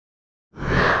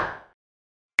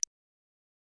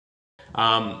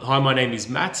Hi, my name is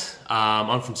Matt.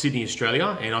 I'm from Sydney,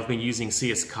 Australia, and I've been using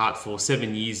CS Cart for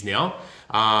 7 years now.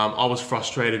 I was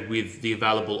frustrated with the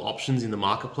available options in the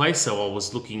marketplace, so I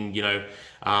was looking,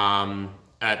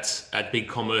 at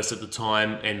BigCommerce at the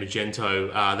time and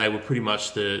Magento. They were pretty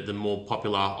much the more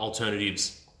popular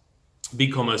alternatives.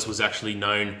 BigCommerce was actually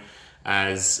known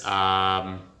as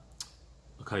I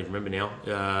can't even remember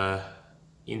now.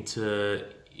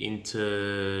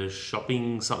 Into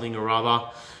shopping something or other.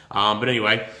 But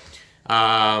anyway,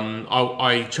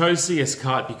 I chose CS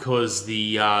Cart because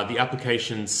the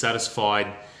application satisfied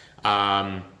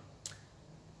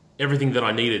everything that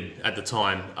I needed at the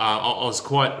time. I was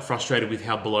quite frustrated with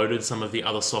how bloated some of the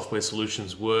other software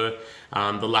solutions were,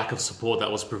 the lack of support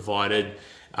that was provided,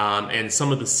 and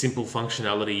some of the simple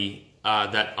functionality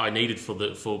that I needed for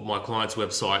my clients'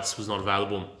 websites was not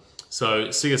available.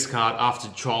 So CS Cart, after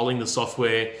trialing the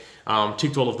software,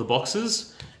 ticked all of the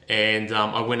boxes, and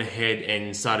I went ahead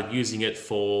and started using it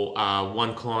for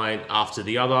one client after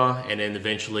the other, and then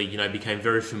eventually, became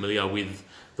very familiar with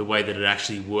the way that it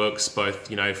actually works, both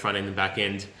front end and back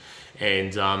end,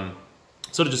 and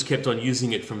sort of just kept on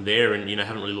using it from there, and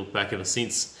haven't really looked back ever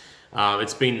since.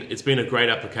 It's been a great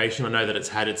application. I know that it's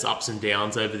had its ups and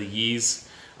downs over the years,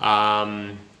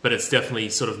 but it's definitely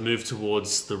sort of moved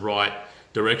towards the right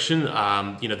direction.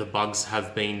 The bugs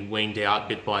have been weaned out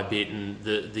bit by bit, and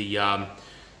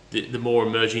the more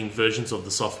emerging versions of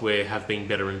the software have been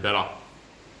better and better.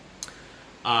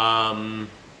 And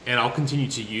I'll continue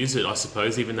to use it, I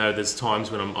suppose, even though there's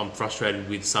times when I'm frustrated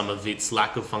with some of its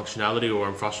lack of functionality, or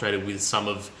I'm frustrated with some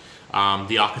of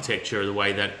the architecture, the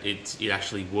way that it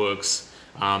actually works,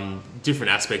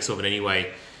 different aspects of it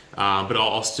anyway. But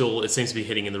it seems to be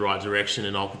heading in the right direction,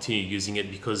 and I'll continue using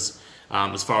it because,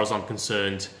 as far as I'm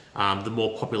concerned, the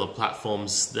more popular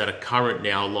platforms that are current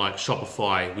now, like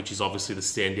Shopify, which is obviously the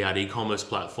standout e-commerce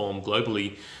platform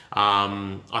globally,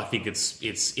 I think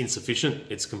it's insufficient.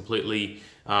 It's completely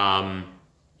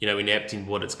inept in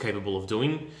what it's capable of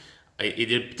doing.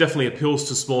 It definitely appeals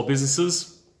to small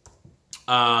businesses,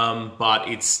 but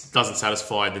it doesn't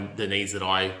satisfy the needs that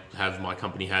my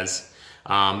company has.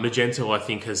 Magento, I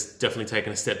think, has definitely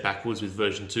taken a step backwards with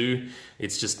version 2.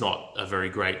 It's just not a very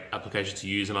great application to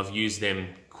use, and I've used them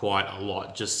quite a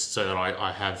lot just so that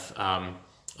I have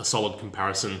a solid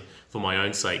comparison for my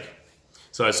own sake.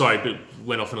 So sorry, but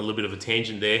went off on a little bit of a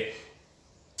tangent there.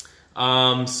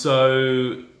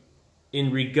 So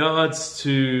in regards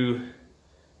to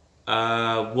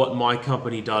what my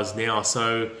company does now,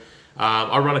 so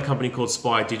I run a company called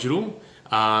Spyre Digital,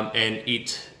 and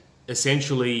it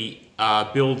essentially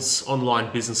builds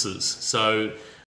online businesses. So